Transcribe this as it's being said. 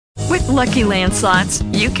Lucky Land Slots,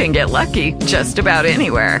 you can get lucky just about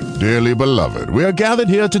anywhere. Dearly beloved, we are gathered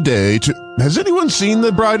here today to... Has anyone seen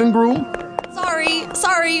the bride and groom?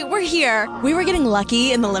 Sorry, we're here. We were getting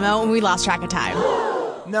lucky in the limo and we lost track of time.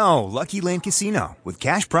 No, Lucky Land Casino, with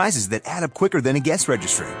cash prizes that add up quicker than a guest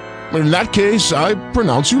registry. In that case, I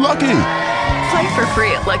pronounce you lucky. Play for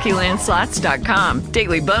free at LuckyLandSlots.com.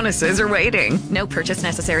 Daily bonuses are waiting. No purchase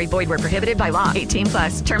necessary. Void where prohibited by law. 18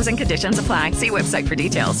 plus. Terms and conditions apply. See website for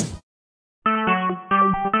details.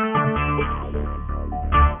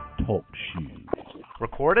 Talk shoes.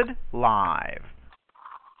 Recorded live.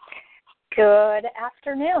 Good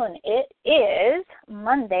afternoon. It is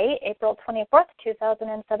Monday, April 24th,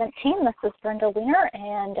 2017. This is Brenda Wiener,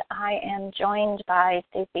 and I am joined by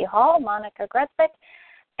Stacey Hall, Monika Gretzvik,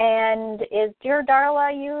 and is Dear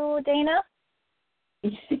Darla you, Dana?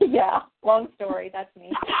 Yeah, long story. That's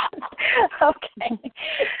me. Okay.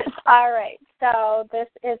 All right. So this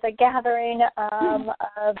is a gathering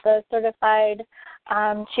of the certified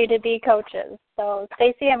Cheetah Bee coaches. So,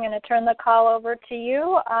 Stacey, I'm going to turn the call over to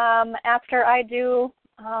you. After I do,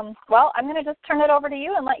 I'm going to just turn it over to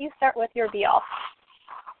you and let you start with your be-all.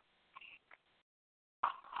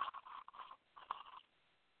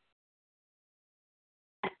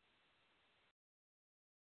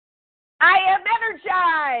 I am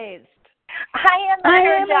energized. I am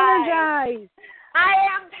energized. I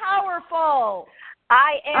am powerful.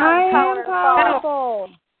 I am powerful.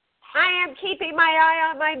 I am keeping my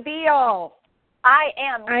eye on my be-all. I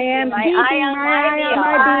am keeping my eye on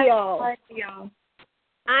my be-all.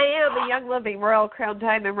 I am a Young Living Royal Crown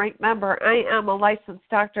Diamond Rank member. I am a licensed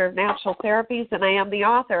doctor of natural therapies, and I am the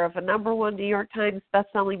author of a #1 New York Times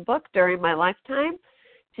bestselling book during my lifetime.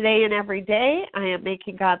 Today and every day, I am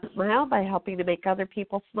making God smile by helping to make other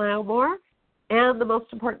people smile more. And the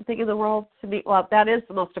most important thing in the world to me, well, that is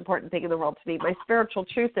the most important thing in the world to me. My spiritual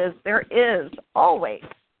truth is there is always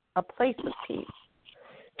a place of peace.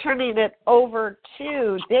 Turning it over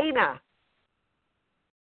to Dana.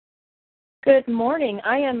 Good morning.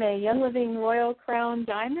 I am a Young Living Royal Crown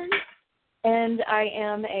Diamond, and I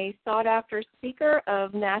am a sought-after speaker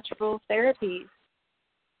of natural therapies.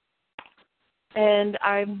 And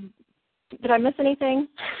did I miss anything?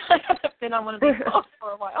 I haven't been on one of these calls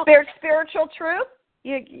for a while. Spiritual truth?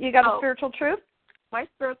 You got a spiritual truth? My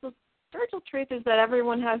spiritual truth is that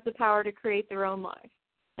everyone has the power to create their own life.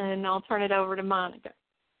 And I'll turn it over to Monika.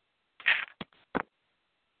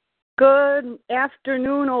 Good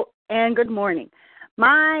afternoon and good morning.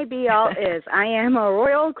 My be-all is I am a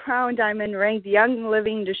Royal Crown Diamond ranked Young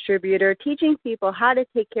Living distributor teaching people how to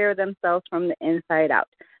take care of themselves from the inside out.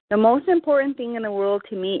 The most important thing in the world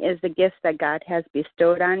to me is the gifts that God has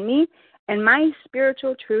bestowed on me, and my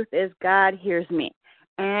spiritual truth is God hears me.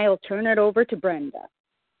 And I'll turn it over to Brenda.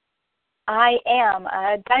 I am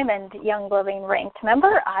a Diamond Young Living ranked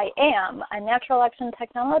member. I am a Natural Action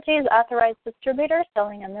Technologies authorized distributor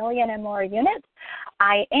selling 1 million and more units.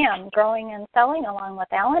 I am growing and selling, along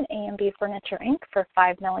with Alan, A&B Furniture Inc. for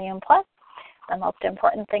 5 million plus. The most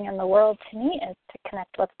important thing in the world to me is to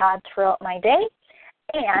connect with God throughout my day.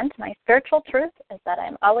 And my spiritual truth is that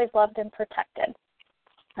I'm always loved and protected.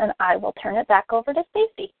 And I will turn it back over to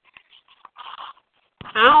Stacey.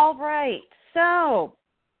 All right. So,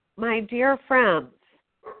 my dear friends,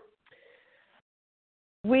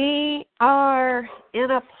 we are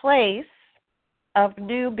in a place of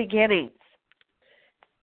new beginnings.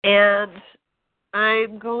 And I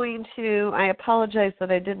apologize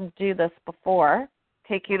that I didn't do this before,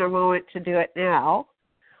 taking a moment to do it now.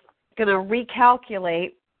 Going to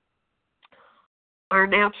recalculate our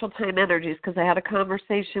natural time energies because I had a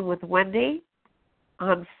conversation with Wendy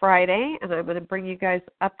on Friday, and I'm going to bring you guys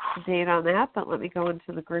up to date on that. But let me go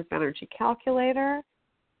into the group energy calculator,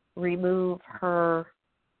 remove her.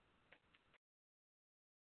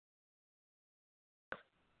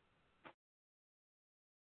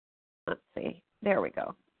 Let's see. There we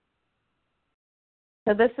go.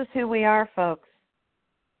 So this is who we are, folks.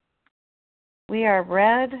 We are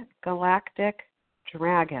Red Galactic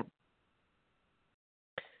Dragon.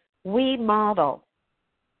 We model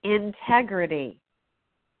integrity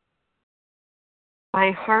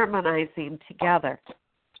by harmonizing together.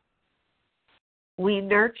 We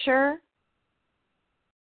nurture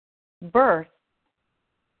birth,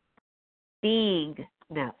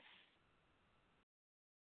 beingness.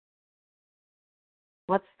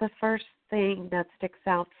 What's the first thing that sticks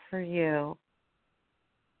out for you?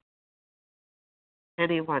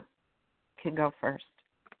 Anyone can go first.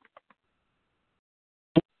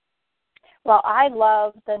 Well, I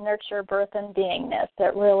love the nurture, birth, and beingness.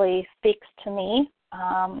 It really speaks to me.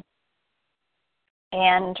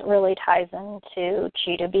 and really ties into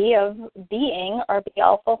chi to be of being or be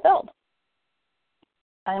all fulfilled.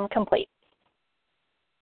 I'm complete.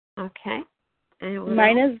 Okay.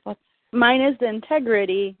 Mine is the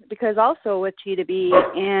integrity, because also with chi to be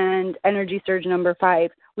and energy surge number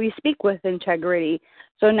 5, we speak with integrity.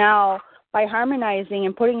 So now by harmonizing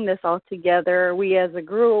and putting this all together, we as a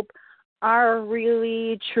group are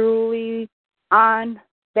really, truly on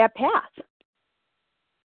that path.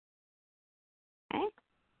 Okay.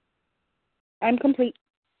 I'm complete.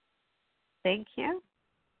 Thank you.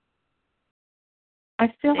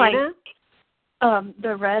 I feel Dana? like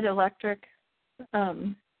the red electric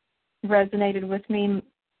resonated with me,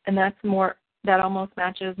 and that almost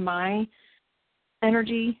matches my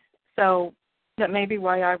energy. So that may be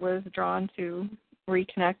why I was drawn to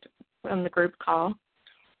reconnect on the group call. So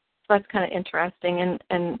that's kind of interesting,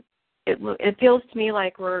 and it feels to me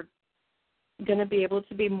like we're going to be able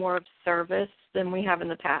to be more of service than we have in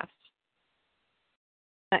the past.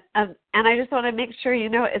 And I just want to make sure you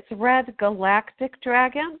know it's Red Galactic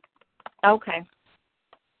Dragon. Okay.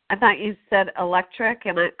 I thought you said electric,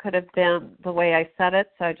 and it could have been the way I said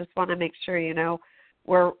it, so I just want to make sure you know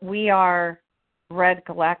we are Red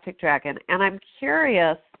Galactic Dragon. And I'm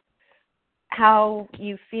curious how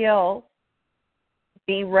you feel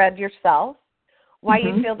being red yourself, why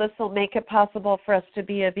you feel this will make it possible for us to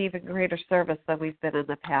be of even greater service than we've been in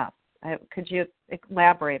the past. Could you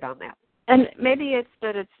elaborate on that? And maybe it's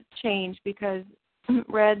that it's changed, because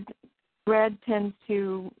red tends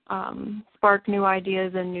to spark new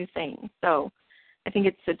ideas and new things. So I think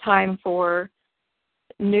it's a time for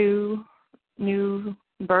new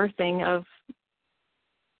birthing of,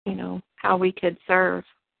 how we could serve.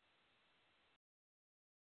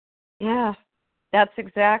 Yeah, that's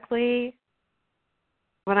exactly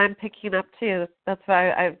what I'm picking up too. That's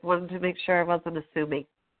why I wanted to make sure I wasn't assuming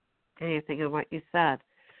anything in what you said.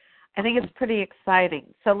 I think it's pretty exciting.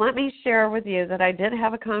 So let me share with you that I did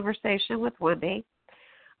have a conversation with Wendy.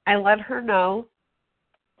 I let her know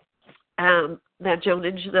that Joan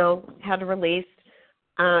and Janelle had released.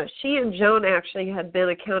 She and Joan actually had been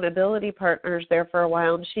accountability partners there for a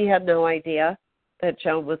while, and she had no idea that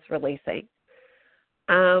Joan was releasing.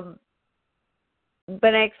 But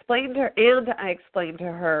I explained to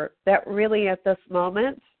her that really at this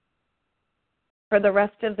moment, for the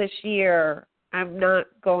rest of this year, I'm not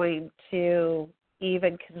going to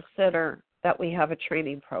even consider that we have a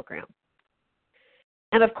training program.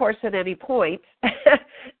 And of course, at any point,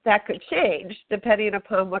 that could change depending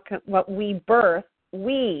upon what we birth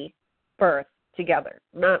together,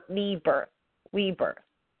 not me birth, we birth.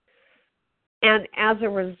 And as a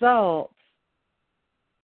result,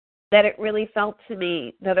 that it really felt to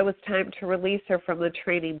me that it was time to release her from the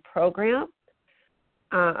training program,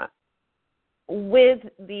 with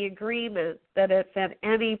the agreement that if at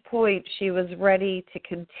any point she was ready to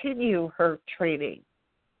continue her training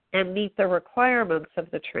and meet the requirements of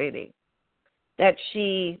the training, that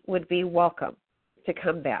she would be welcome to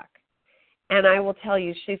come back. And I will tell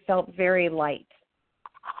you, she felt very light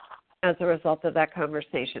as a result of that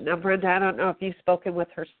conversation. Now, Brenda, I don't know if you've spoken with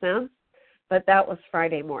her since, but that was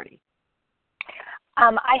Friday morning.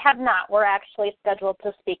 I have not. We're actually scheduled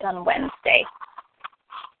to speak on Wednesday.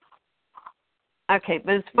 Okay,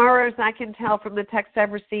 but as far as I can tell from the text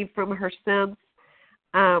I've received from her since,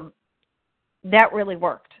 that really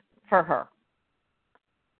worked for her.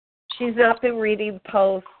 She's not been reading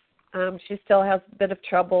posts. She still has a bit of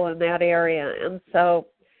trouble in that area. And so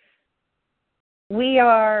we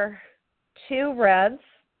are 2 reds,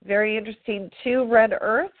 very interesting, 2 red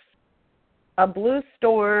earths, a blue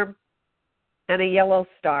storm, and a yellow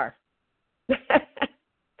star.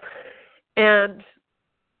 And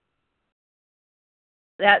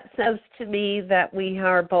that says to me that we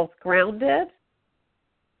are both grounded.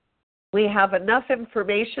 We have enough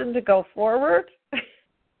information to go forward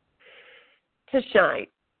to shine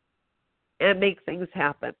and make things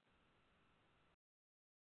happen.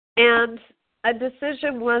 And a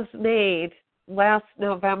decision was made last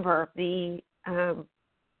November. There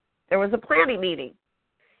was a planning meeting.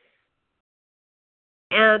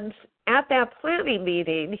 And at that planning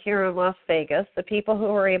meeting here in Las Vegas, the people who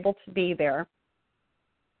were able to be there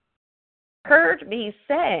heard me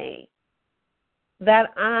say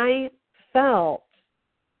that I felt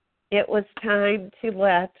it was time to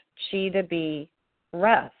let chi to be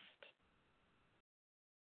rest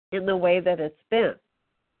in the way that it's been.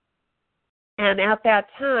 And at that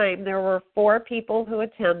time, there were 4 people who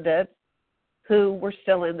attended who were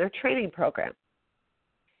still in their training program.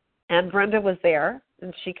 And Brenda was there,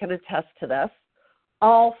 and she can attest to this.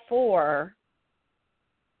 All 4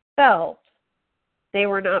 felt they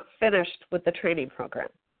were not finished with the training program.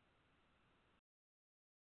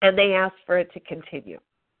 And they asked for it to continue.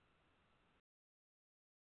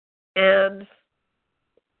 And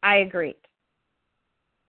I agreed.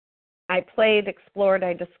 I played, explored,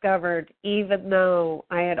 I discovered, even though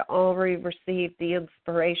I had already received the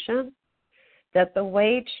inspiration that the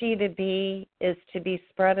way Chi to be is to be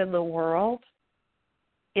spread in the world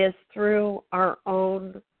is through our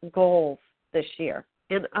own goals this year.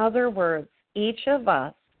 In other words, each of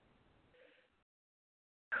us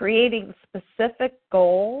creating specific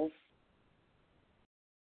goals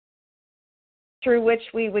through which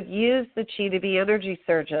we would use the Chi to be energy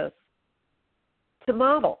surges to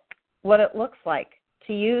model what it looks like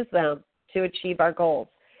to use them to achieve our goals.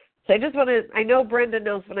 So I just want to, I know Brenda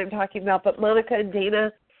knows what I'm talking about, but Monika and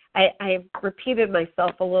Dana, I've repeated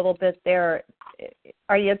myself a little bit there.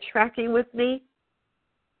 Are you tracking with me?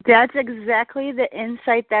 That's exactly the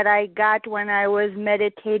insight that I got when I was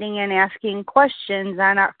meditating and asking questions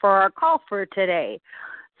for our call for today.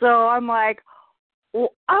 So I'm like, I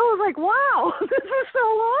was like, wow, this is so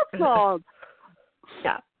awesome.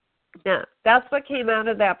 Yeah, that's what came out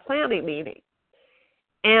of that planning meeting.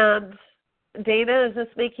 And Dana, is this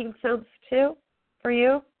making sense too for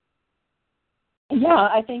you? Yeah,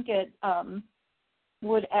 I think it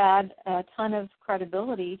would add a ton of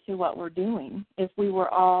credibility to what we're doing if we were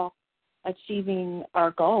all achieving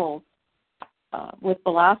our goals with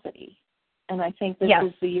velocity. And I think this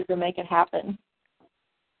is the year to make it happen.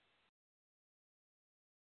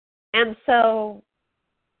 And so,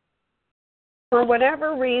 for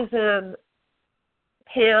whatever reason,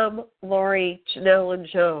 Pam, Lori, Janelle, and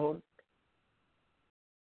Joan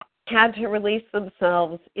had to release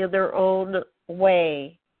themselves in their own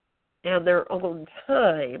way and their own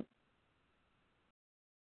time.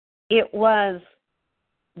 It was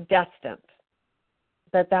destined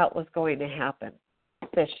that that was going to happen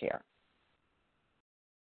this year.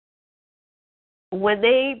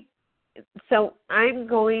 So I'm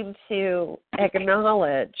going to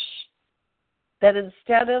acknowledge that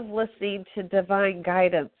instead of listening to divine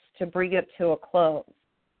guidance to bring it to a close,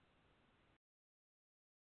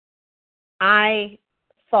 I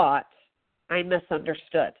thought I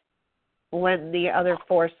misunderstood when the other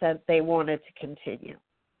four said they wanted to continue.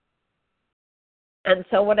 And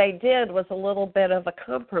so what I did was a little bit of a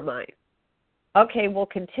compromise. Okay, we'll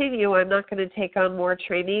continue. I'm not going to take on more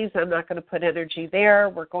trainees. I'm not going to put energy there.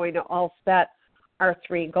 We're going to all set our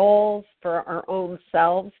 3 goals for our own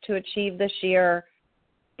selves to achieve this year,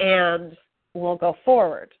 and we'll go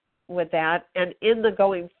forward with that. And in the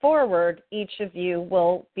going forward, each of you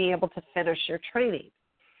will be able to finish your training.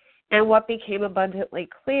 And what became abundantly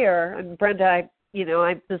clear, and Brenda,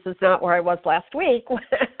 this is not where I was last week when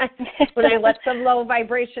I let some low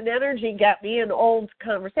vibration energy get me in old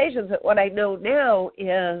conversations. But what I know now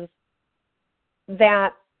is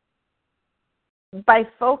that by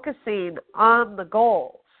focusing on the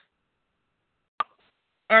goals,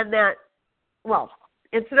 and that,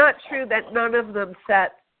 it's not true that none of them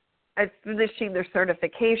set finishing their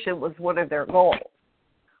certification was one of their goals.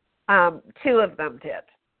 2 of them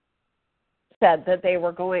said that they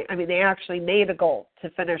were they actually made a goal to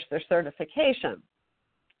finish their certification.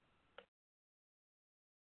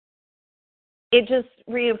 It just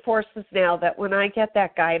reinforces now that when I get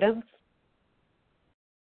that guidance,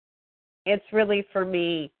 it's really for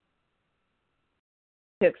me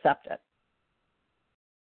to accept it.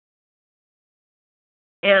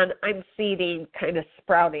 And I'm seeding, kind of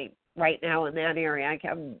sprouting right now in that area.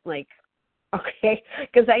 I'm like, okay,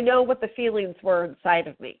 because I know what the feelings were inside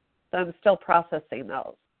of me. So I'm still processing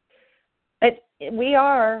those. But we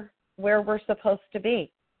are where we're supposed to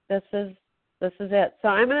be. This is it. So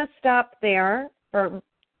I'm going to stop there.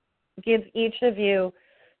 Give each of you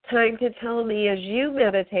time to tell me as you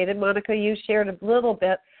meditated. Monika, you shared a little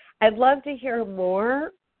bit. I'd love to hear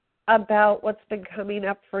more about what's been coming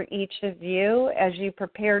up for each of you as you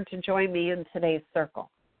prepared to join me in today's circle.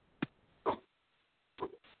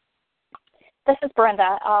 This is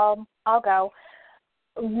Brenda. I'll go.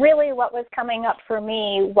 Really what was coming up for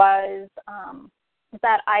me was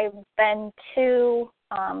that I've been too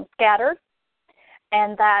scattered,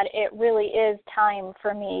 and that it really is time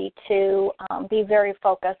for me to be very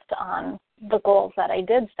focused on the goals that I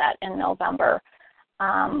did set in November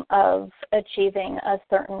of achieving a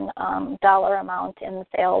certain dollar amount in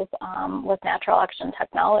sales with natural action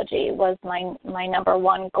technology was my number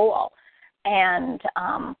one goal. And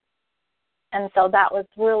so that was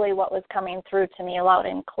really what was coming through to me loud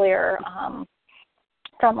and clear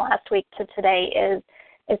from last week to today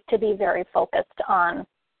is to be very focused on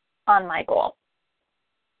my goal.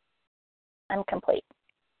 I'm complete.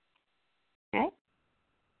 Okay.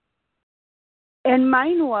 And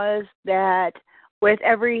mine was that with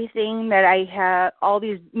everything that I have, all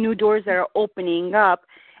these new doors that are opening up,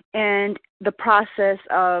 and the process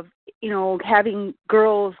of, having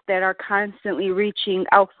girls that are constantly reaching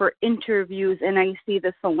out for interviews, and I see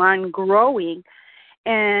the salon growing,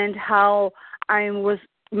 and how I was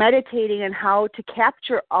meditating and how to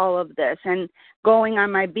capture all of this. And going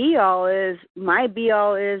on my be-all is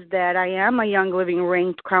that I am a Young Living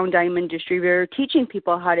Ranked Crown Diamond distributor, teaching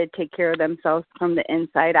people how to take care of themselves from the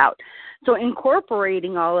inside out. So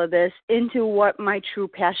incorporating all of this into what my true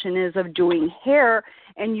passion is of doing hair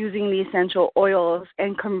and using the essential oils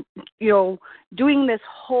and, doing this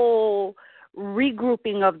whole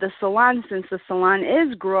regrouping of the salon, since the salon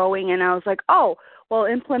is growing. And I was like,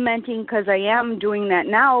 implementing, because I am doing that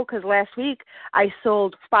now, because last week I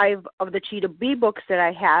sold 5 of the Cheetah Bee books that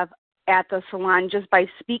I have at the salon just by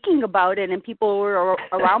speaking about it, and people were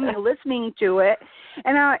around me listening to it.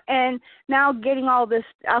 And now getting all this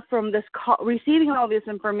stuff from this call, receiving all this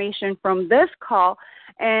information from this call,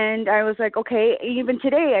 and I was like, okay, even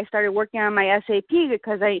today I started working on my SAP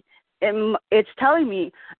because it's telling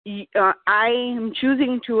me I am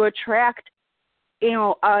choosing to attract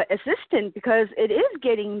assistant because it is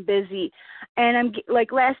getting busy. And I'm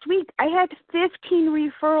like, last week I had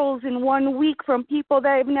 15 referrals in 1 week from people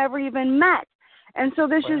that I've never even met. And so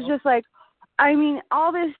this is just like,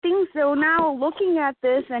 all these things. So now looking at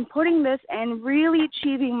this and putting this and really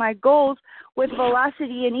achieving my goals with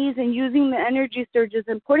velocity and ease and using the energy surges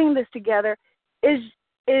and putting this together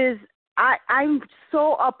I'm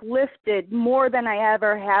so uplifted more than I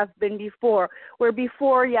ever have been before. Where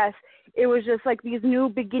before, yes, it was just like these new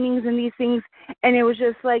beginnings and these things, and it was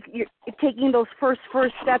just like you're taking those first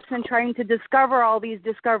steps and trying to discover all these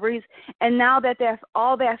discoveries. And now that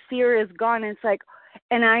all that fear is gone, it's like,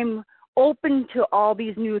 and I'm open to all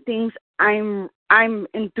these new things. I'm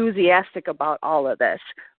enthusiastic about all of this.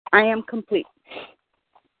 I am complete.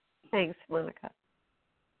 Thanks, Monika.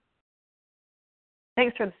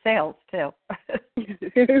 Thanks for the sales, too.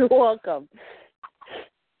 You're welcome.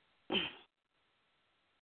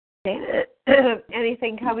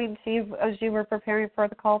 Anything coming to you as you were preparing for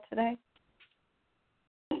the call today?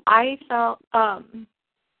 I felt I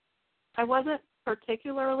wasn't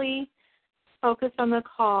particularly focused on the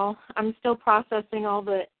call. I'm still processing all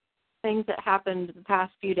the things that happened the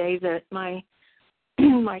past few days at my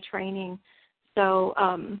my training. So,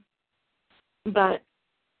 but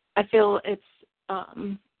I feel it's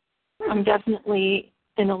I'm definitely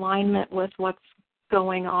in alignment with what's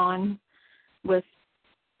going on with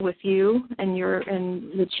you and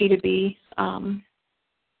the Cheetah Bee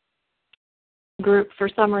group. For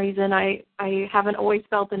some reason, I haven't always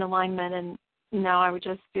felt in alignment, and now I would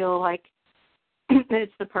just feel like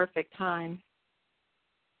it's the perfect time.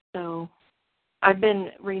 So I've been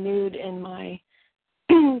renewed in my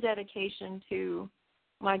dedication to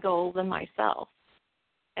my goals and myself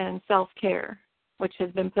and self-care, which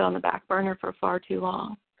has been put on the back burner for far too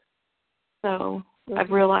long. So I've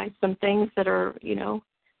realized some things that are,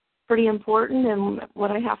 pretty important and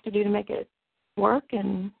what I have to do to make it work.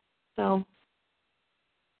 And so.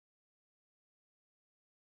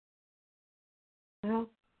 Well,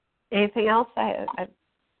 anything else? I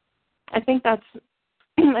think that's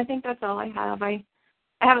all I have. I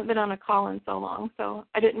haven't been on a call in so long, so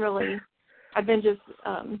I've been just,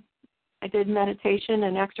 I did meditation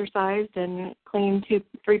and exercised and cleaned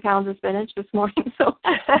 3 pounds of spinach this morning, so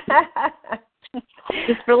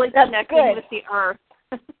just really connecting with the earth.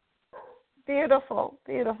 Beautiful,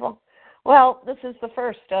 beautiful. Well, this is the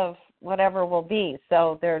first of whatever will be,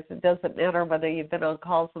 so it doesn't matter whether you've been on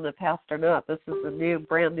calls in the past or not. This is a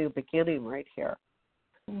brand new beginning right here.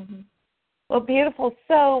 Mm-hmm. Well, beautiful.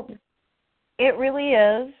 So it really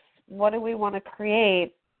is, what do we want to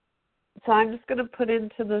create? So I'm just going to put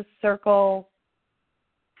into the circle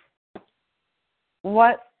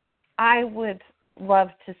what I would love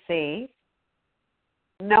to see,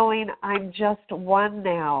 knowing I'm just one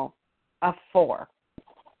now of 4.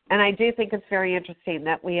 And I do think it's very interesting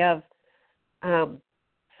that we have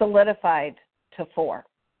solidified to 4,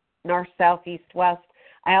 north, south, east, west.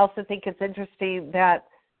 I also think it's interesting that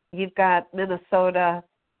you've got Minnesota,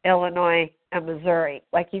 Illinois, and Missouri.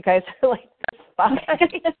 Like, you guys are like the spot.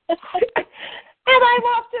 And I'm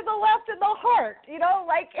off to the left in the heart,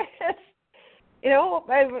 like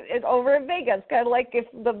it's, over in Vegas, kind of like if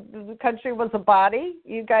the country was a body,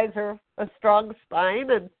 you guys are a strong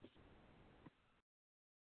spine, and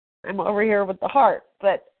I'm over here with the heart.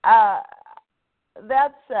 But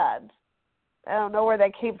that said, I don't know where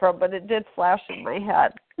that came from, but it did flash in my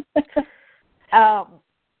head.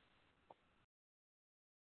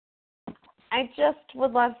 I just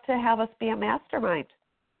would love to have us be a mastermind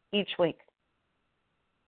each week.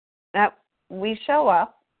 That we show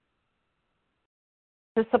up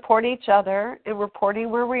to support each other in reporting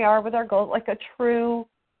where we are with our goals, like a true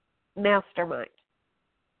mastermind.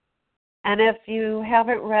 And if you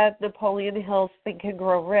haven't read Napoleon Hill's Think and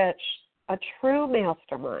Grow Rich, a true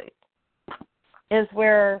mastermind is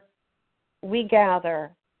where we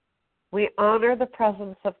gather, we honor the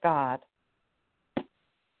presence of God,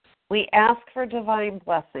 we ask for divine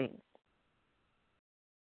blessings.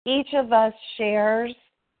 Each of us shares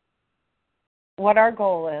what our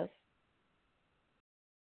goal is.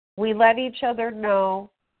 We let each other know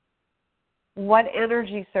what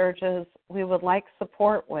energy surges we would like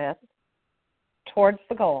support with towards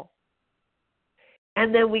the goal.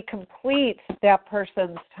 And then we complete that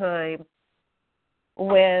person's time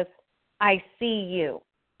with, I see you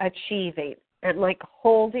achieving, and like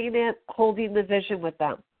holding the vision with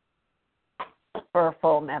them for a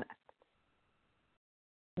full minute.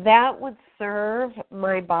 That would serve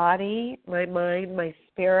my body, my mind, my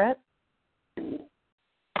spirit,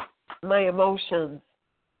 my emotions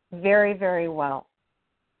very, very well.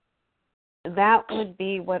 That would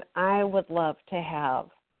be what I would love to have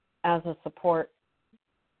as a support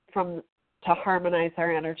to harmonize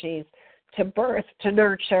our energies, to birth, to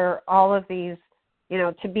nurture all of these,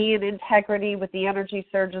 to be in integrity with the energy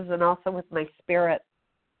surges and also with my spirit.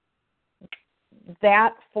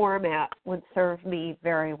 That format would serve me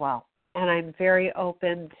very well. And I'm very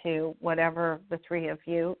open to whatever the three of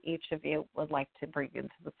you, each of you, would like to bring into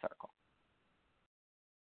the circle.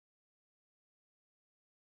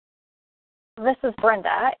 This is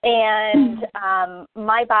Brenda, and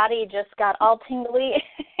my body just got all tingly,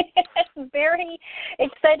 very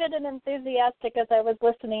excited and enthusiastic as I was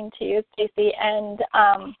listening to you, Stacey. And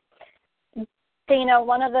Dana,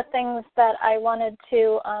 one of the things that I wanted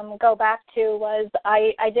to go back to was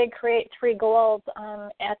I did create 3 goals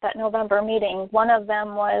at that November meeting. One of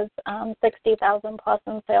them was 60,000 plus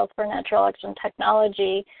in sales for natural action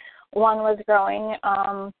technology. One was growing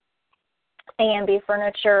A&B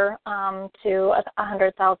furniture to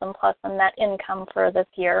 100,000 plus in net income for this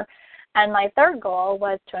year. And my third goal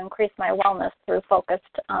was to increase my wellness through focused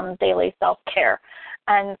daily self-care.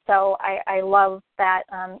 And so I love that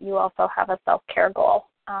you also have a self-care goal.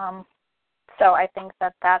 So I think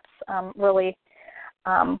that that's really,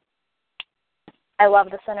 I love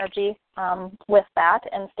the synergy with that.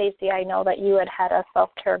 And Stacey, I know that you had a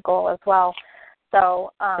self-care goal as well.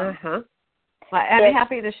 So Well, I'm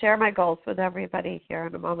happy to share my goals with everybody here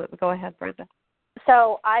in a moment. Go ahead, Brenda.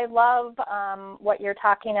 So I love what you're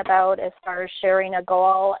talking about as far as sharing a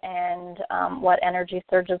goal and what energy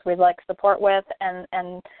surges we'd like support with,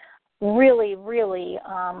 and really, really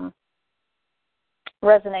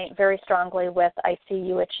resonate very strongly with I see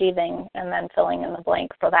you achieving and then filling in the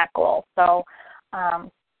blank for that goal. So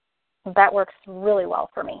that works really well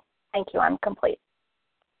for me. Thank you. I'm complete.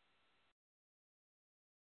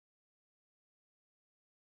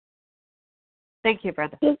 Thank you,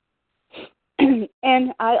 Brenda.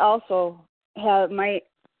 And I also have my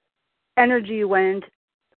energy went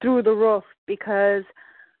through the roof because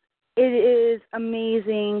it is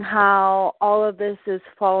amazing how all of this is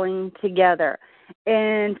falling together.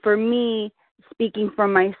 And for me, speaking for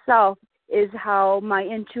myself, is how my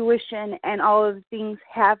intuition and all of the things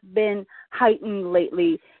have been heightened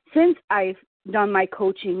lately since I've done my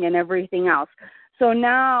coaching and everything else. So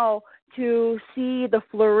now to see the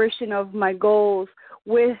flourishing of my goals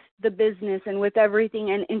with the business and with everything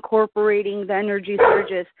and incorporating the energy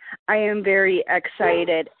surges, I am very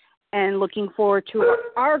excited and looking forward to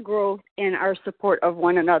our growth and our support of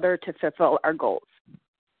one another to fulfill our goals.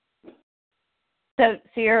 So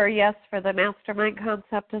you're a yes for the mastermind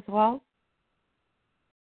concept as well?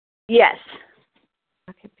 Yes.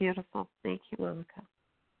 Okay, beautiful. Thank you, Monika.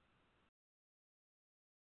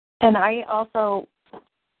 And I also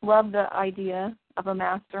love the idea of a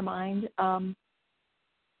mastermind.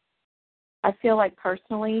 I feel like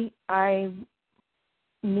personally I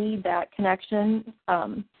need that connection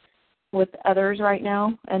with others right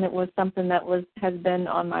now, and it was something that has been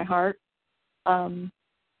on my heart. And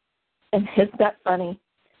isn't that funny?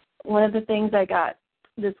 One of the things I got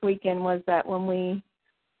this weekend was that when we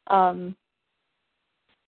our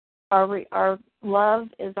love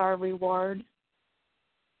is our reward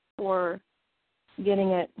for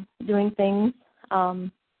doing things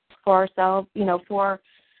for ourselves,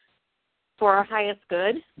 for our highest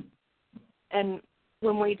good. And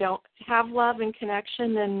when we don't have love and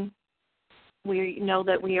connection, then we know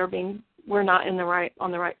that we're not on the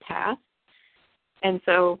right path. And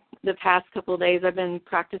so the past couple of days I've been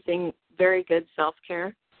practicing very good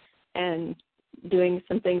self-care. and doing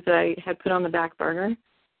some things that I had put on the back burner.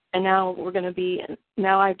 And now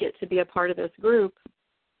I get to be a part of this group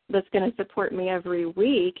that's going to support me every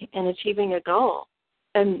week in achieving a goal.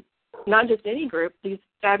 And not just any group, these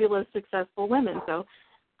fabulous, successful women. So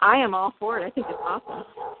I am all for it. I think it's awesome.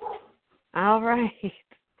 All right.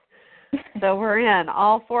 So we're in,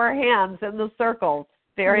 all four hands in the circles.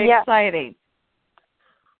 Very exciting.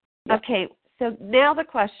 Okay, so now the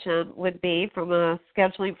question would be, from a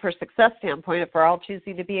scheduling for success standpoint, if we're all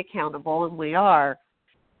choosing to be accountable, and we are,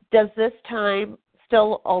 does this time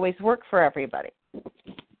still always work for everybody?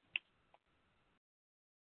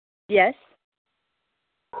 Yes.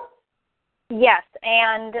 Yes,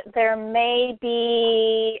 and there might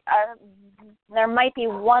be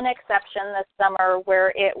one exception this summer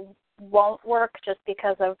where it won't work just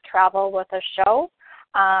because of travel with a show.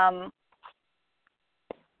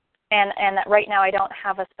 And right now I don't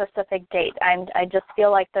have a specific date. I just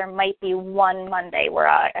feel like there might be one Monday where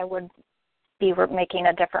I would be making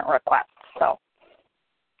a different request. So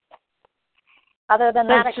other than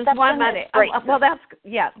that, just one Monday. Well,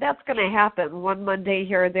 that's going to happen. One Monday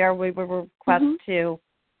here or there, we will request to,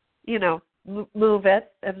 move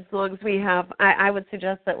it, as long as we have. I would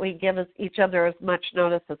suggest that we give each other as much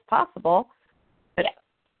notice as possible. But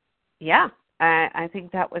I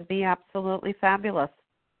think that would be absolutely fabulous.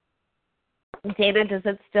 Dana, does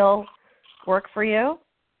it still work for you?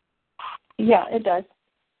 Yeah, it does.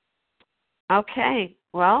 Okay.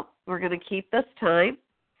 Well, we're going to keep this time,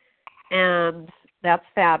 and that's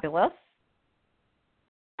fabulous.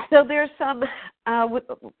 So there's some,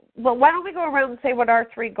 why don't we go around and say what our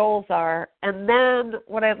 3 goals are, and then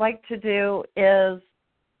what I'd like to do is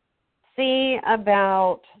see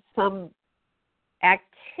about some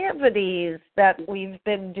activities that we've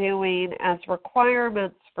been doing as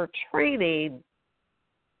requirements for training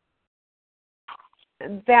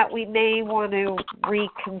that we may want to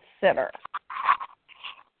reconsider.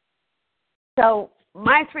 So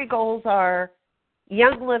my 3 goals are: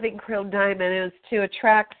 Young Living Crown Diamond is to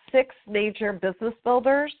attract 6 major business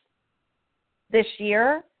builders this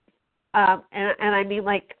year. And I mean,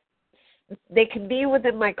 like, they can be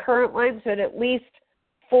within my current lines, but at least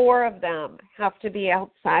 4 of them have to be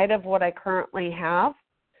outside of what I currently have.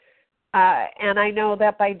 And I know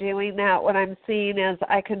that by doing that, what I'm seeing is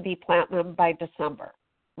I can be platinum by December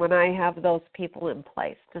when I have those people in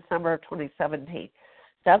place, December of 2017.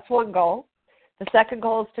 That's one goal. The second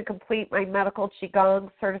goal is to complete my medical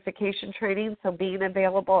Qigong certification training, so being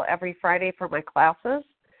available every Friday for my classes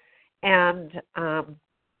and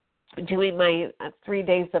doing my 3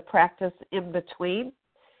 days of practice in between.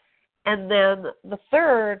 And then the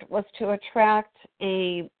third was to attract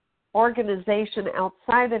a organization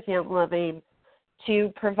outside of Young Living to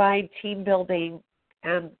provide team building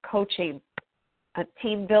and coaching,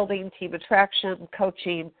 team building, team attraction,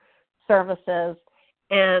 coaching services.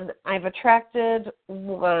 And I've attracted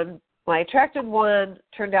one. Well, I attracted one,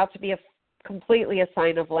 turned out to be completely a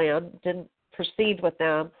sign of land, didn't proceed with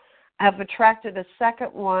them. I've attracted a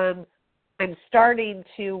second one. I'm starting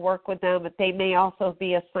to work with them, but they may also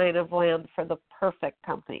be a sign of land for the perfect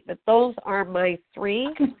company. But those are my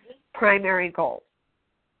 3 primary goals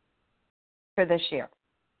for this year.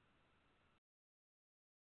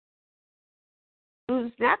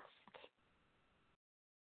 Who's next?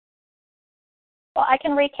 Well, I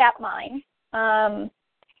can recap mine.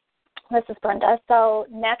 This is Brenda. So,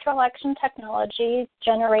 Natural Action Technologies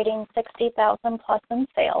generating $60,000 plus in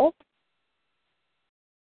sales.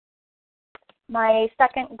 My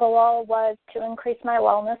second goal was to increase my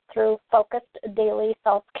wellness through focused daily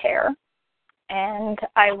self-care, and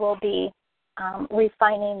I will be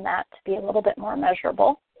refining that to be a little bit more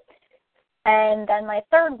measurable. And then my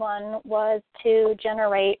third one was to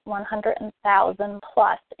generate $100,000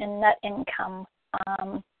 plus in net income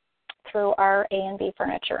through our A&B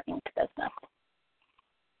Furniture Inc. business.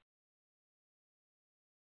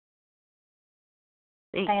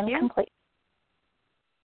 I am complete.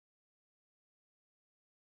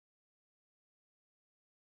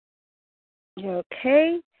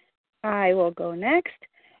 Okay, I will go next.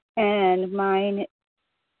 And mine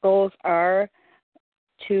goals are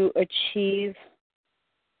to achieve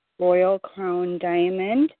Royal Crown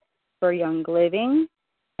Diamond for Young Living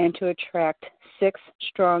and to attract 6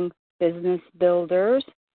 strong business builders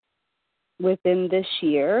within this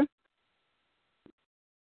year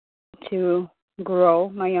to grow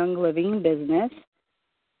my Young Living business.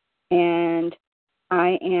 And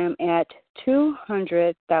I am at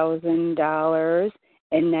 $200,000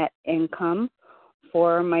 in net income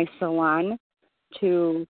for my salon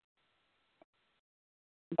to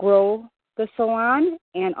grow the salon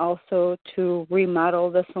and also to remodel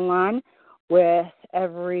the salon with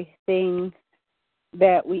everything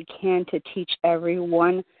that we can to teach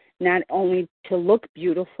everyone not only to look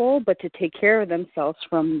beautiful, but to take care of themselves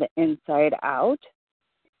from the inside out.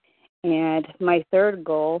 And my third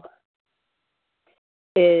goal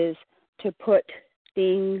is to put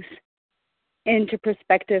things into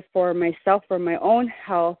perspective for myself, for my own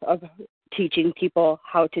health, of teaching people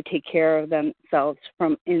how to take care of themselves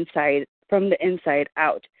from the inside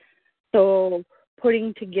out. So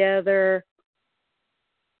putting together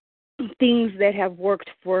things that have worked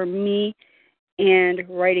for me and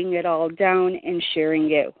writing it all down and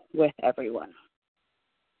sharing it with everyone.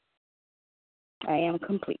 I am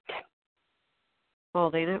complete.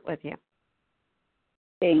 Holding it with you.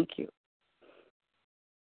 Thank you.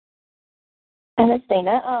 And it's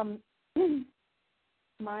Dana.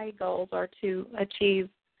 My goals are to achieve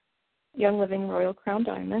Young Living Royal Crown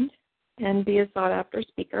Diamond and be a sought-after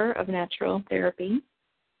speaker of natural therapy.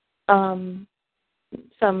 Some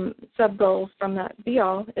sub-goals from that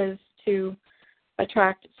be-all is to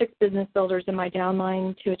attract 6 business builders in my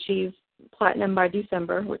downline to achieve platinum by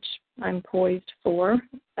December, which I'm poised for.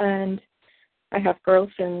 And I have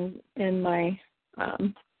growth in my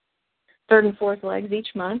third and fourth legs each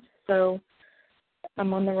month, so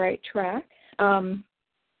I'm on the right track.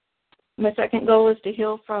 My second goal is to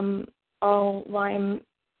heal from all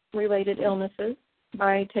Lyme-related illnesses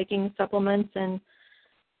by taking supplements and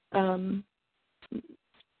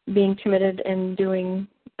being committed and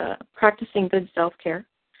practicing good self-care,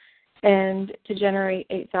 and to generate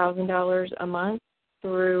 $8,000 a month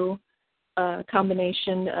through a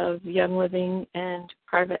combination of Young Living and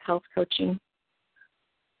private health coaching.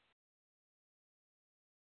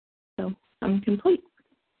 So I'm complete.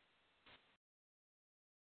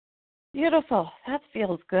 Beautiful. That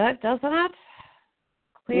feels good, doesn't it?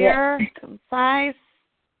 Clear, yeah. Concise.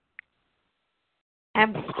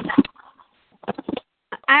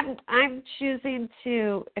 I'm choosing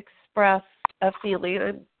to express a feeling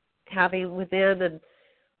I'm having within, and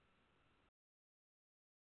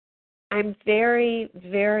I'm very,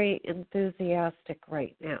 very enthusiastic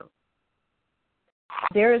right now.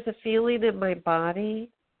 There is a feeling in my body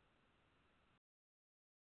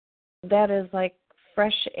that is like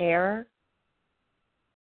fresh air.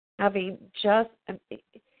 That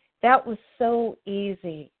was so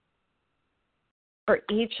easy for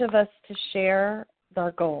each of us to share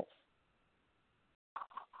our goals.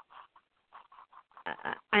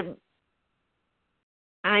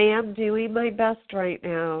 I am doing my best right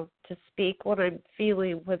now to speak what I'm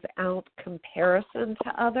feeling without comparison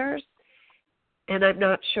to others, and I'm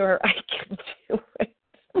not sure I can do it.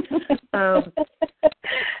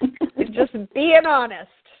 Just being honest,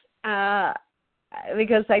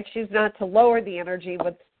 because I choose not to lower the energy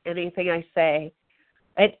with anything I say.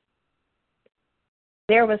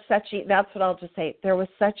 There was that's what I'll just say. There was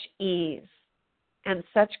such ease and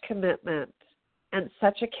such commitment and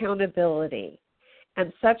such accountability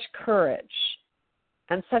and such courage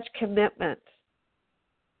and such commitment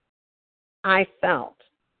I felt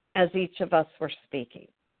as each of us were speaking.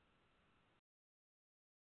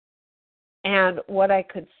 And what I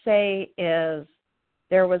could say is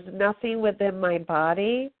there was nothing within my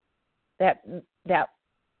body that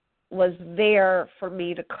was there for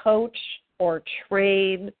me to coach or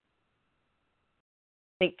train.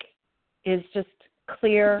 It is just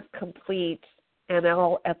clear, complete, and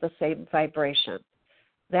all at the same vibration.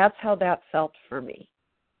 That's how that felt for me.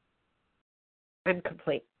 I'm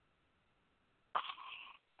complete.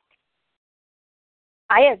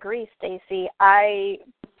 I agree, Stacey.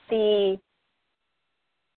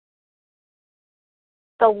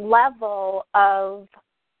 The level of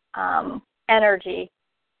energy,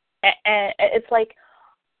 and it's like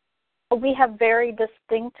we have very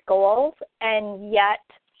distinct goals, and yet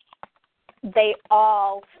they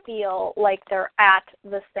all feel like they're at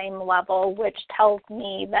the same level, which tells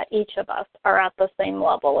me that each of us are at the same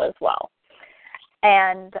level as well.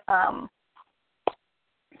 And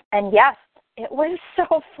yes, it was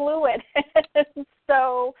so fluid,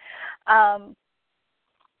 so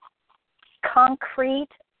concrete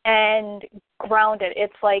and grounded.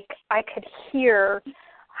 It's like I could hear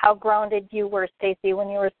how grounded you were, Stacey, when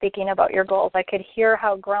you were speaking about your goals. I could hear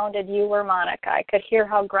how grounded you were, Monika. I could hear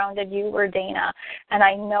how grounded you were, Dana. And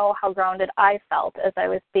I know how grounded I felt as I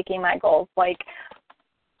was speaking my goals. Like,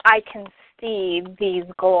 I can see these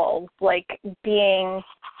goals, like, being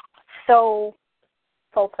so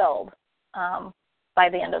fulfilled by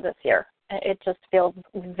the end of this year. It just feels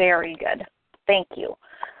very good. Thank you.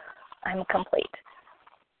 I'm complete.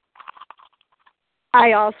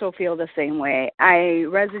 I also feel the same way. I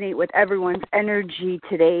resonate with everyone's energy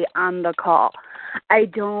today on the call. I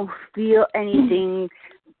don't feel anything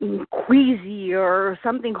queasy or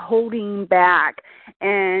something holding back.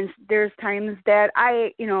 And there's times that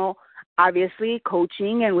obviously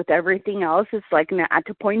coaching and with everything else, it's like not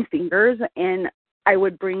to point fingers. And I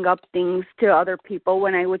would bring up things to other people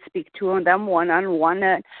when I would speak to them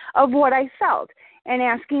one-on-one of what I felt and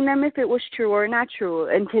asking them if it was true or not true.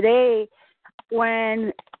 And today,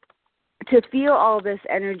 to feel all this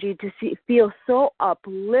energy, feel so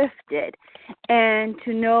uplifted, and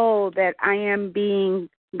to know that I am being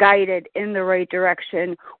guided in the right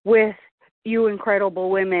direction with you incredible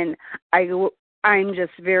women, I'm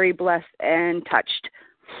just very blessed and touched.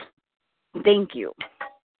 Thank you.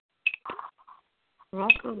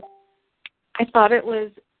 Welcome. I thought it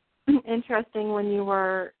was interesting when you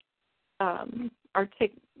were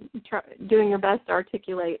doing your best to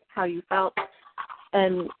articulate how you felt,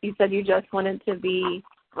 and you said you just wanted to be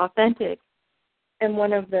authentic. And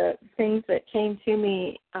one of the things that came to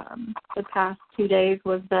me the past 2 days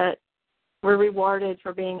was that we're rewarded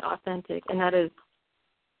for being authentic, and that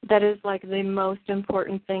is like the most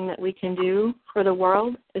important thing that we can do for the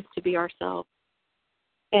world is to be ourselves.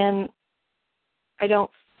 And I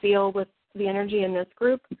don't feel with the energy in this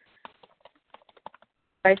group,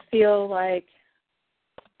 I feel like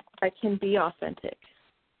I can be authentic.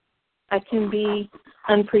 I can be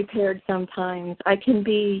unprepared sometimes. I can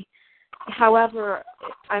be however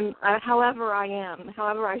I am,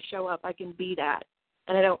 however I show up, I can be that.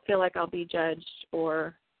 And I don't feel like I'll be judged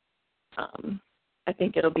or I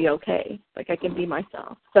think it'll be okay. Like I can be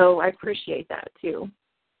myself. So I appreciate that too.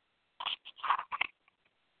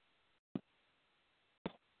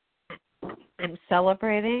 I'm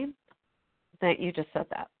celebrating that you just said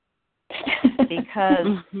that.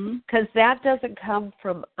 Because that doesn't come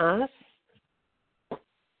from us.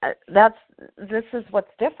 This is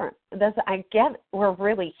what's different. I get we're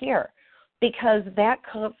really here because that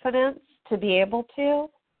confidence to be able to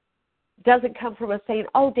doesn't come from us saying,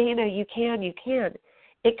 "Oh, Dana, you can."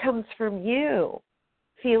 It comes from you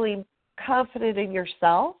feeling confident in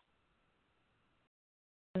yourself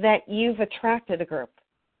that you've attracted a group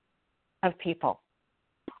of people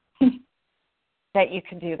that you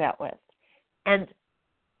can do that with. And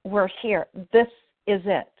we're here. This is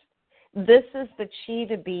it. This is the chi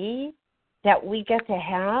to be that we get to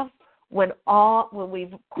have when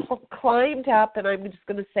we've climbed up, and I'm just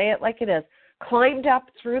going to say it like it is, climbed up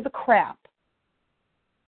through the crap,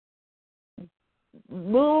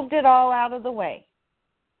 moved it all out of the way,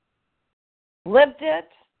 lived it,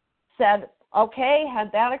 said, okay,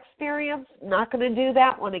 had that experience, not going to do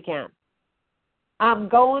that one again. I'm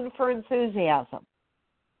going for enthusiasm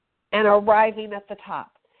and arriving at the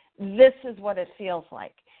top. This is what it feels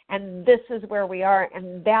like. And this is where we are,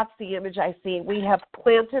 and that's the image I see. We have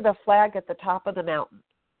planted a flag at the top of the mountain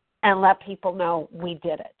and let people know we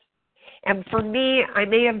did it. And for me, I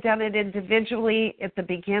may have done it individually at the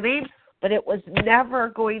beginning, but it was never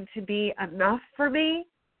going to be enough for me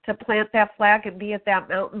to plant that flag and be at that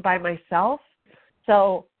mountain by myself.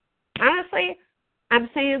 So, honestly, I'm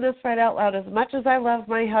saying this right out loud. As much as I love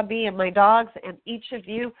my hubby and my dogs and each of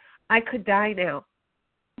you, I could die now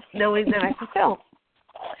knowing that I fulfilled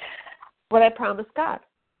what I promised God.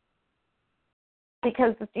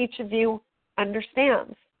 Because each of you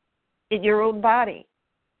understands in your own body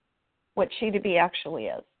what she to be actually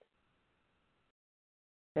is.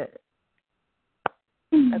 That's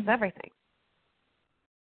everything.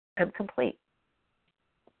 I'm complete.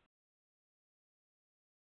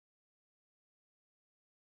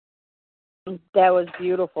 That was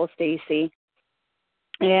beautiful, Stacey.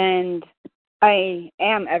 And I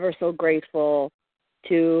am ever so grateful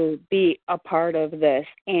to be a part of this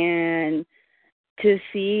and to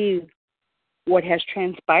see what has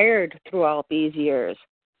transpired throughout these years,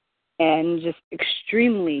 and just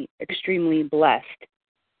extremely, extremely blessed,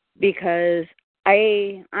 because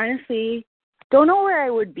I honestly don't know where I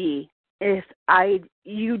would be if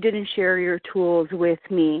you didn't share your tools with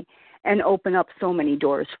me and open up so many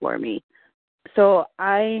doors for me. So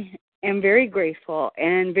I am very grateful,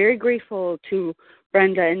 and very grateful to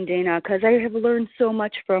Brenda and Dana, because I have learned so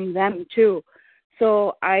much from them too.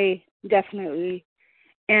 So I definitely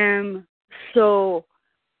am so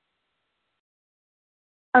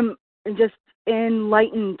just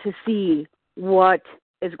enlightened to see what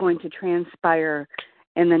is going to transpire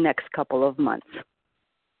in the next couple of months.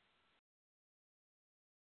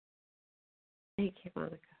 Thank you,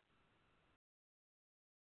 Monika.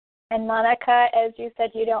 And Monika, as you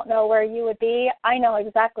said, you don't know where you would be. I know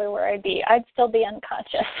exactly where I'd be. I'd still be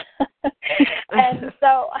unconscious. And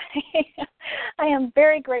so I am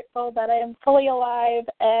very grateful that I am fully alive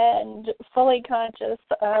and fully conscious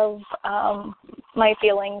of my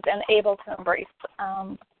feelings and able to embrace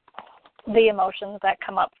the emotions that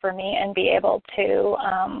come up for me and be able to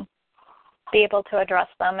address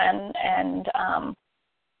them and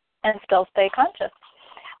still stay conscious,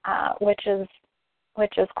 which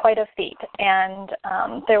is quite a feat. And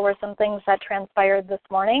there were some things that transpired this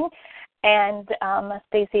morning. And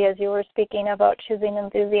Stacey, as you were speaking about choosing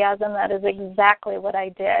enthusiasm, that is exactly what I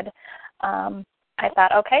did. I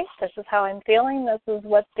thought, okay, this is how I'm feeling. This is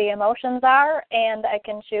what the emotions are, and I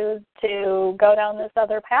can choose to go down this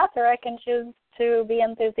other path, or I can choose to be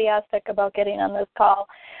enthusiastic about getting on this call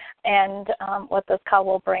and what this call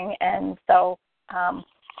will bring. And so I'm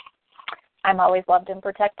always loved and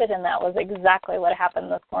protected, and that was exactly what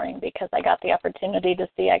happened this morning, because I got the opportunity to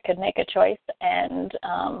see I could make a choice and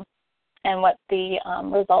what the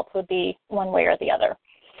results would be one way or the other.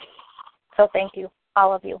 So thank you,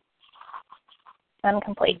 all of you. I'm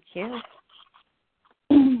complete. Thank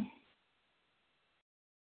you.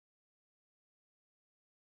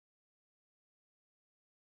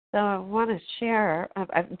 So I want to share,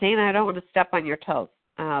 Dana, I don't want to step on your toes.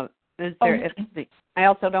 I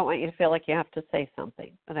also don't want you to feel like you have to say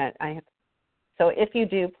something. So if you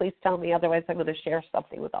do, please tell me. Otherwise, I'm going to share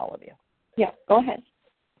something with all of you. Yeah, go ahead.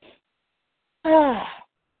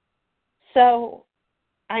 So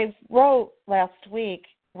I wrote last week,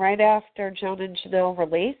 right after Joan and Janelle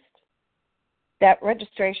released, that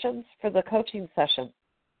registrations for the coaching session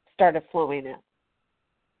started flowing in.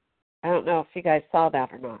 I don't know if you guys saw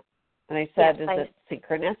that or not. And I said, yes, is it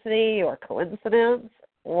synchronicity or coincidence?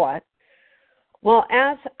 What? Well,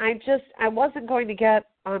 as I wasn't going to get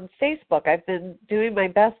on Facebook. I've been doing my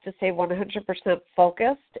best to stay 100%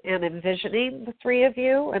 focused and envisioning the three of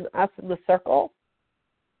you and us in the circle.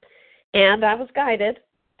 And I was guided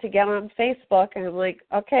to get on Facebook, and I'm like,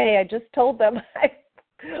 okay, I just told them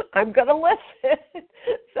I'm going to listen,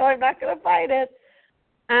 so I'm not going to fight it.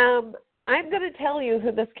 I'm going to tell you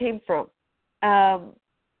who this came from.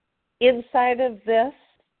 Inside of this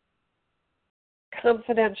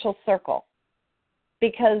confidential circle,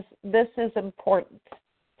 because this is important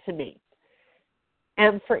to me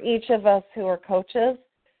and for each of us who are coaches.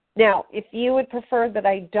 Now, if you would prefer that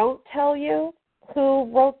I don't tell you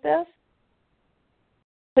who wrote this,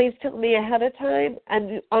 please tell me ahead of time,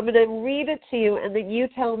 and I'm going to read it to you, and then you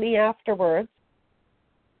tell me afterwards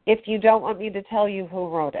if you don't want me to tell you who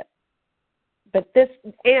wrote it. But this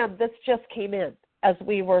just came in as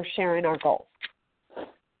we were sharing our goals.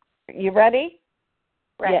 Are you ready?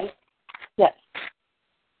 Ready. Yes.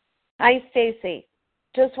 Hi, Stacey.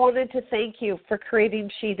 Just wanted to thank you for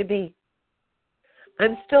creating She to Be.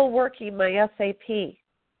 I'm still working my SAP.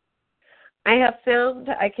 I have found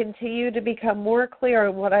I continue to become more clear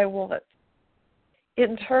on what I want.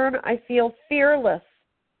 In turn, I feel fearless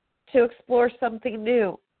to explore something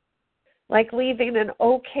new, like leaving an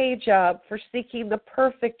okay job for seeking the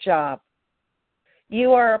perfect job.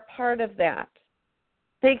 You are a part of that.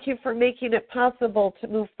 Thank you for making it possible to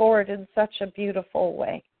move forward in such a beautiful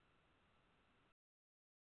way.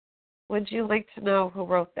 Would you like to know who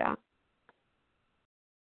wrote that?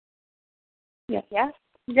 Yes. Yes.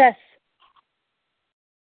 Yes.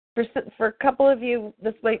 For a couple of you,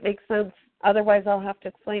 this might make sense. Otherwise, I'll have to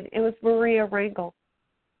explain. It was Maria Rangel.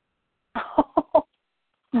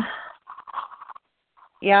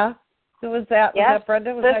 Yeah? Who was that? Yes. Was that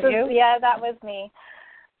Brenda? Was that you? Yeah, that was me.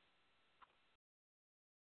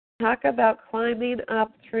 Talk about climbing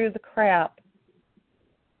up through the crap.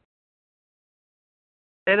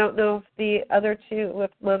 I don't know if the other two,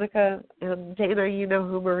 with Monika and Dana, you know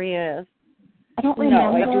who Maria is. I don't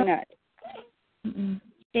remember. No, I do not. Mm-mm.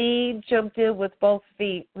 She jumped in with both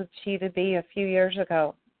feet with She to Be a few years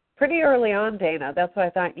ago. Pretty early on, Dana. That's what I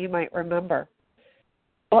thought you might remember.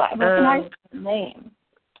 Well, I recognize the name.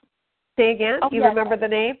 Say again? Oh, you yes. remember the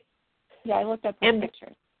name? Yeah, I looked up the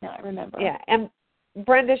pictures. Yeah, I remember. Yeah, and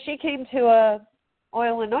Brenda, she came to a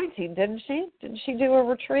oil anointing, didn't she? Didn't she do a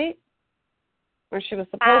retreat? Or she was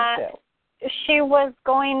supposed to? She was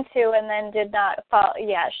going to and then did not follow.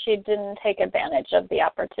 Yeah, she didn't take advantage of the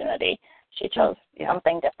opportunity. She chose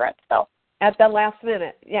something different. So at the last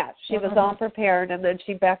minute, yeah, she was all prepared, and then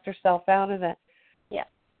she backed herself out of it. Yeah.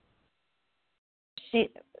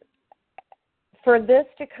 For this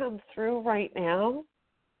to come through right now,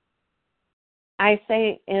 I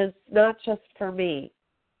say is not just for me.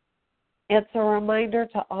 It's a reminder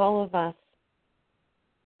to all of us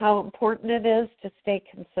how important it is to stay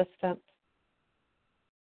consistent.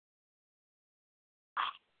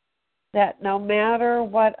 That no matter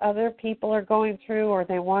what other people are going through or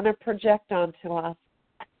they want to project onto us,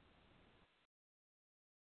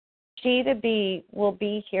 G to B will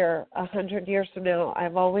be here 100 years from now.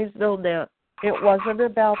 I've always known that. It wasn't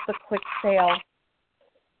about the quick sale.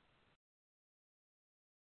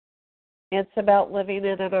 It's about living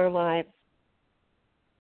it in our lives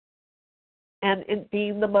and it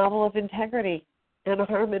being the model of integrity and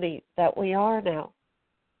harmony that we are now,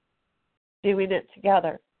 doing it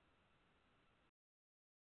together.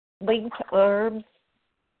 Linked arms,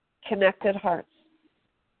 connected hearts.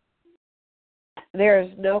 There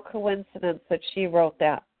is no coincidence that she wrote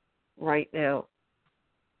that right now.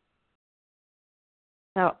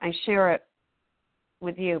 So I share it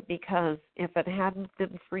with you because if it hadn't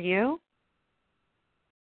been for you,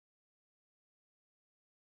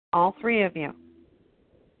 all three of you,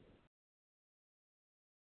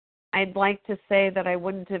 I'd like to say that I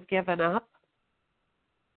wouldn't have given up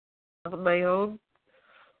on my own,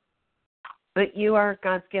 but you are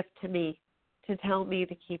God's gift to me to tell me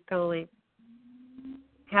to keep going.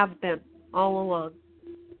 Have been all along.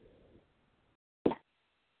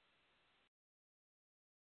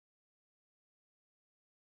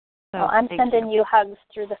 Well, I'm sending you hugs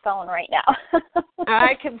through the phone right now.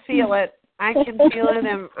 I can feel it. I can feel it,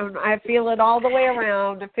 and I feel it all the way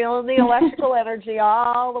around. I'm feeling the electrical energy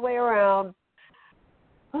all the way around.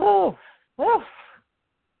 Oh,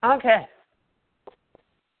 okay.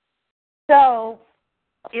 So,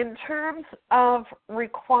 in terms of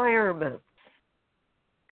requirements,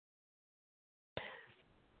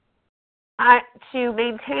 to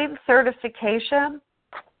maintain certification,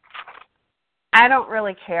 I don't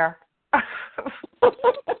really care.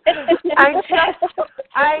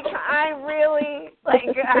 I really,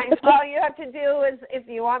 all you have to do is, if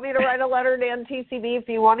you want me to write a letter to NTCB, if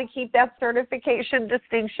you want to keep that certification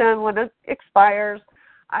distinction when it expires,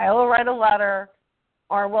 I'll write a letter,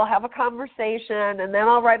 or we'll have a conversation, and then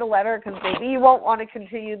I'll write a letter, because maybe you won't want to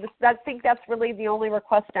continue this. I think that's really the only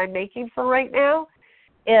request I'm making for right now,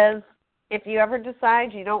 is if you ever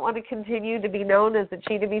decide you don't want to continue to be known as a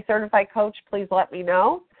Chi-to-Be certified coach, please let me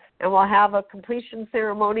know. And we'll have a completion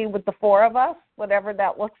ceremony with the four of us, whatever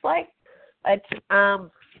that looks like. But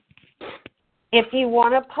if you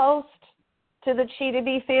want to post to the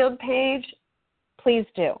Chi-to-Be fan page, please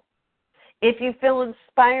do. If you feel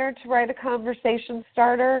inspired to write a conversation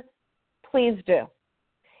starter, please do.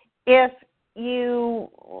 If you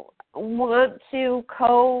want to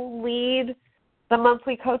co-lead the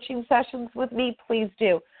monthly coaching sessions with me, please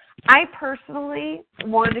do. I personally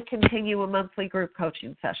want to continue a monthly group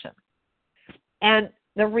coaching session. And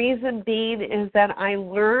the reason being is that I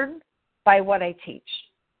learn by what I teach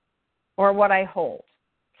or what I hold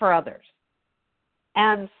for others.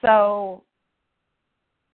 And so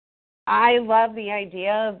I love the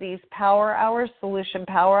idea of these power hours, solution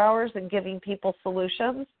power hours, and giving people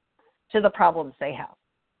solutions to the problems they have.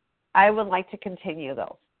 I would like to continue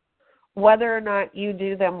those. Whether or not you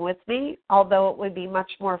do them with me, although it would be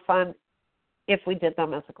much more fun if we did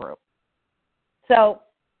them as a group. So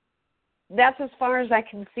that's as far as I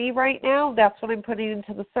can see right now. That's what I'm putting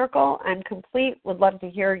into the circle. I'm complete. Would love to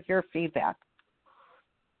hear your feedback.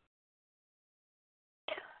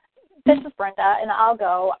 This is Brenda, and I'll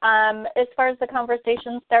go. As far as the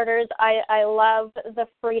conversation starters, I love the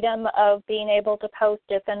freedom of being able to post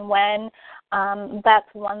if and when. That's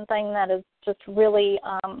one thing that is just really,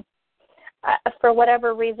 for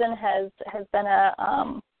whatever reason, has been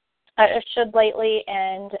a should lately,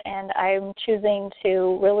 and I'm choosing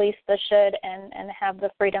to release the should and have the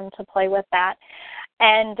freedom to play with that.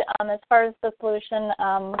 And as far as the solution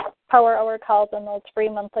power hour calls and those free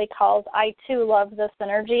monthly calls, I too love the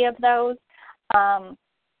synergy of those.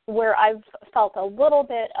 Where I've felt a little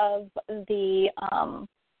bit of the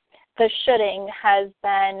shoulding has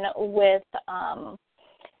been with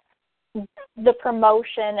the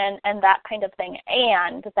promotion and that kind of thing.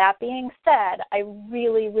 And that being said, I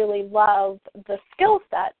really, really love the skill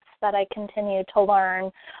sets that I continue to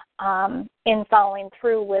learn in following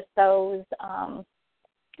through with those,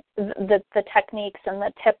 the techniques and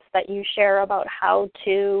the tips that you share about how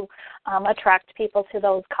to attract people to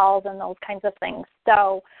those calls and those kinds of things.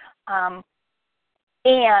 So,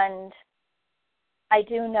 and I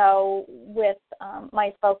do know with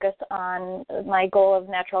my focus on my goal of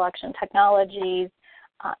natural action technologies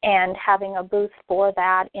and having a booth for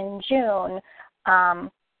that in June,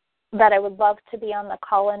 that I would love to be on the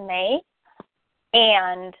call in May,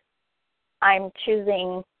 and I'm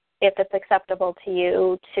choosing, if it's acceptable to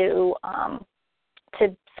you, to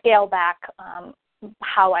scale back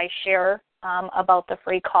how I share about the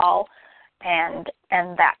free call and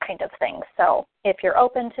that kind of thing. So if you're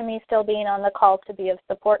open to me still being on the call to be of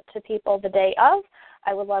support to people the day of,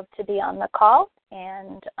 I would love to be on the call,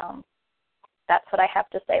 and that's what I have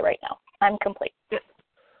to say right now. I'm complete.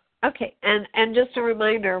 Okay, and just a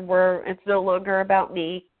reminder, it's no longer about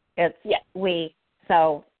me. It's we.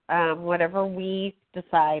 So whatever we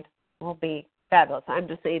decide will be fabulous. I'm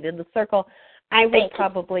just saying in the circle, I would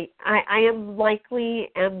probably, I am likely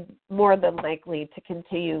and more than likely to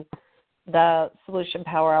continue the Solution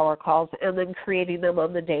Power Hour calls and then creating them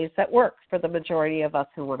on the days that work for the majority of us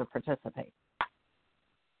who want to participate.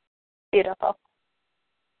 Beautiful.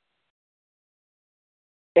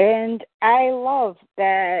 And I love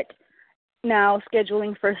that now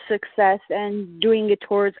scheduling for success and doing it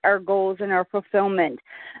towards our goals and our fulfillment.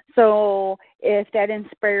 So if that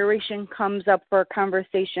inspiration comes up for a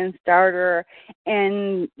conversation starter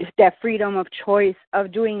and that freedom of choice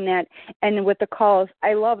of doing that, and with the calls,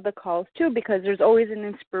 I love the calls too, because there's always an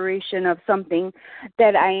inspiration of something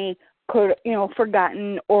that I could,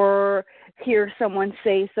 forgotten or hear someone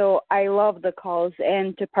say. So I love the calls,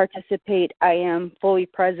 and to participate, I am fully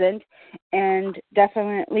present and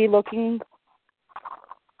definitely looking,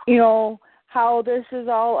 how this is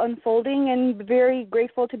all unfolding, and very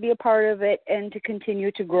grateful to be a part of it and to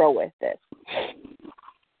continue to grow with this.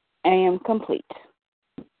 I am complete.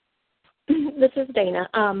 This is Dana.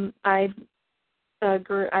 I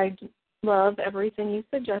love everything you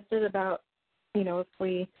suggested about, if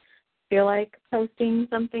we feel like posting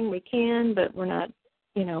something, we can, but we're not,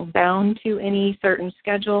 bound to any certain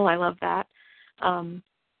schedule. I love that. And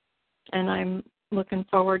I'm looking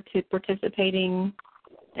forward to participating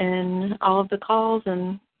in all of the calls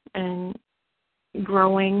and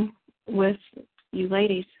growing with you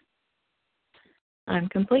ladies. I'm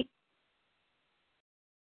complete.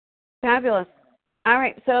 Fabulous. All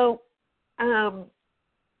right, so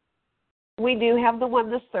we do have the one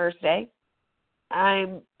this Thursday.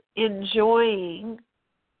 I'm enjoying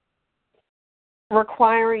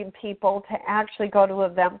requiring people to actually go to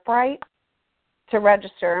Eventbrite to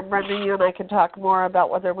register. And Brenda, you and I can talk more about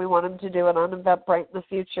whether we want them to do it on Eventbrite in the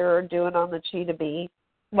future or do it on the Chi2B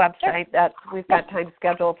website. That we've got time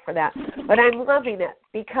scheduled for that. But I'm loving it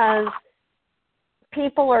because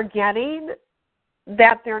people are getting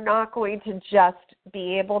that they're not going to just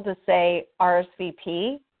be able to say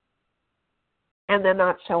RSVP and then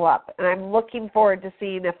not show up. And I'm looking forward to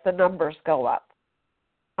seeing if the numbers go up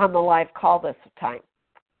on the live call this time,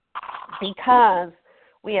 because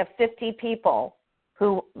we have 50 people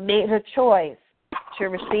who made a choice to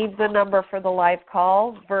receive the number for the live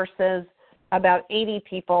call versus about 80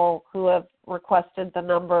 people who have requested the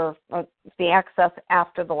number, the access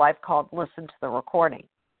after the live call and listened to the recording.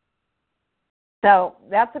 So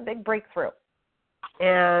that's a big breakthrough,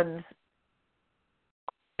 and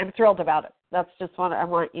I'm thrilled about it. That's just what I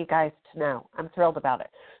want you guys to know. I'm thrilled about it.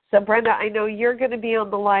 So, Brenda, I know you're going to be on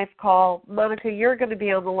the live call. Monika, you're going to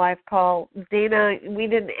be on the live call. Dana, we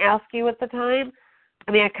didn't ask you at the time.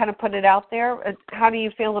 I mean, I kind of put it out there. How do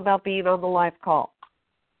you feel about being on the live call?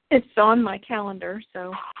 It's on my calendar,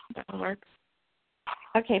 so that'll work.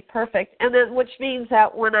 Okay, perfect. And then, which means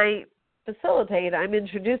that when I facilitate, I'm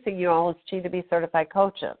introducing you all as Chi2B certified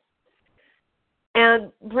coaches.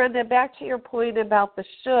 And Brenda, back to your point about the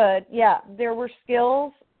should, there were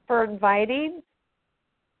skills for inviting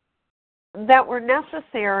that were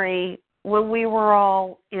necessary when we were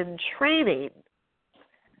all in training.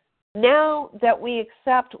 Now that we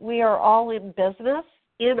accept we are all in business,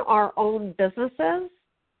 in our own businesses,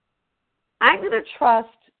 I'm going to trust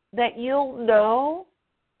that you'll know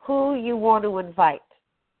who you want to invite.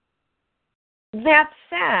 That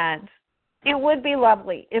said, it would be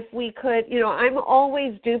lovely if we could, I'm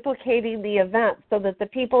always duplicating the event so that the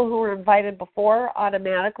people who were invited before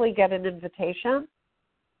automatically get an invitation.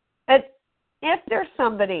 But if there's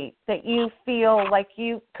somebody that you feel like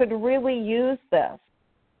you could really use this,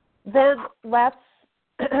 then let's,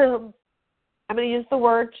 I'm going to use the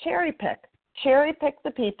word cherry pick. Cherry pick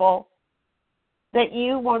the people that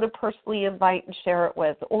you want to personally invite and share it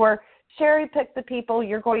with, or cherry pick the people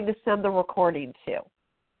you're going to send the recording to.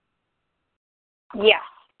 Yeah.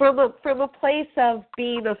 From a place of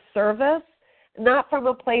being of service, not from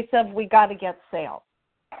a place of we got to get sales.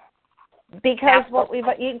 Because what we've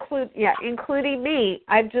including me,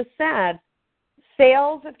 I've just said,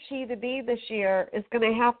 sales of Chi2B this year is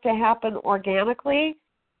going to have to happen organically.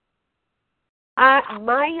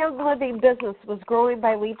 My Young Living business was growing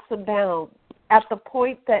by leaps and bounds at the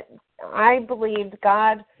point that I believed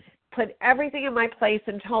God put everything in my place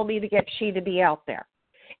and told me to get Chi2B out there.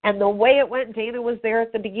 And the way it went, Dana was there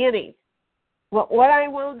at the beginning. What I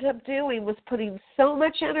wound up doing was putting so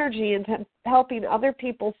much energy into helping other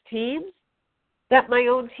people's teams that my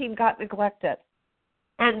own team got neglected.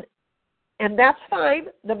 And And that's fine.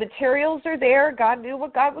 The materials are there. God knew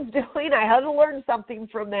what God was doing. I had to learn something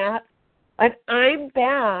from that. But I'm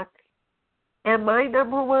back. And my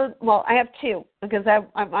number one, well, I have two, because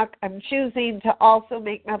I'm choosing to also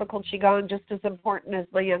make medical Qigong just as important as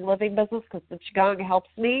the Young Living business, because the Qigong helps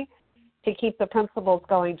me to keep the principles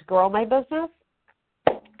going to grow my business,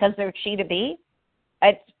 because they're Qi to be.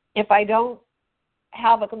 If I don't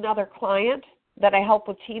have another client that I help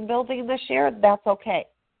with team building this year, that's okay.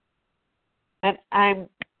 And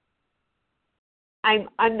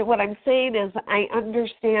what I'm saying is I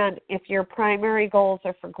understand if your primary goals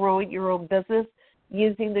are for growing your own business,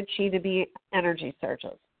 using the Qi to be energy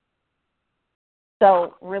surges.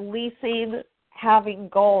 So releasing, having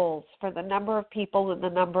goals for the number of people and the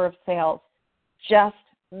number of sales, just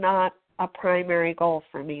not a primary goal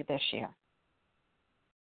for me this year.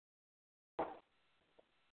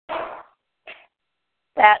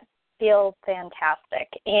 That feels fantastic.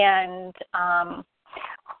 And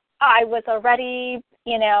I was already,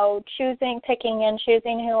 picking and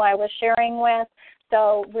choosing who I was sharing with.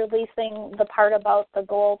 So releasing the part about the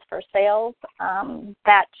goals for sales,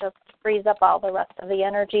 that just frees up all the rest of the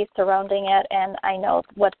energy surrounding it. And I know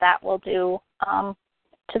what that will do to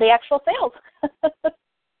the actual sales.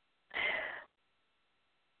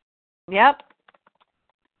 Yep.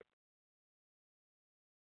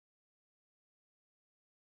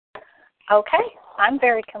 Okay. I'm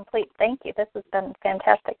very complete. Thank you. This has been a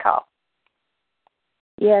fantastic call.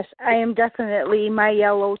 Yes, I am definitely my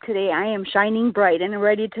yellow today. I am shining bright and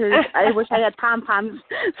ready to. I wish I had pom poms.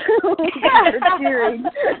 So cheering.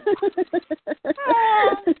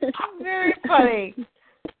 Very funny.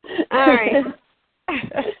 All right,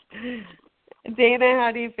 Dana,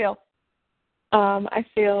 how do you feel? I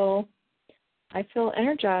feel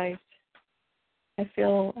energized. I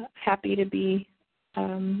feel happy to be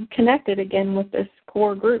connected again with this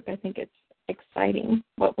core group. I think it's exciting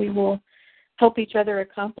what we will help each other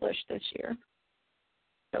accomplish this year.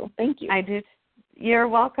 So thank you. I do. You're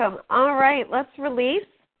welcome. All right, let's release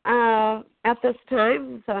at this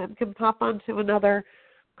time so I can pop on to another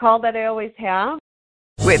call that I always have.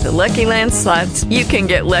 With the Lucky Land Slots, you can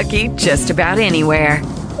get lucky just about anywhere.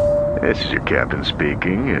 This is your captain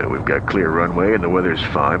speaking. We've got clear runway and the weather's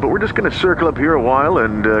fine, but we're just going to circle up here a while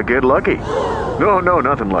and get lucky. No,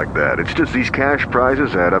 nothing like that. It's just these cash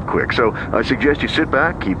prizes add up quick. So I suggest you sit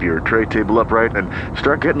back, keep your tray table upright, and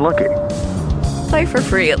start getting lucky. Play for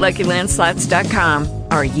free at LuckyLandSlots.com.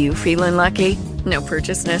 Are you feeling lucky? No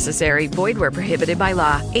purchase necessary. Void where prohibited by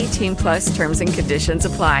law. 18+ terms and conditions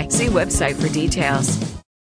apply. See website for details.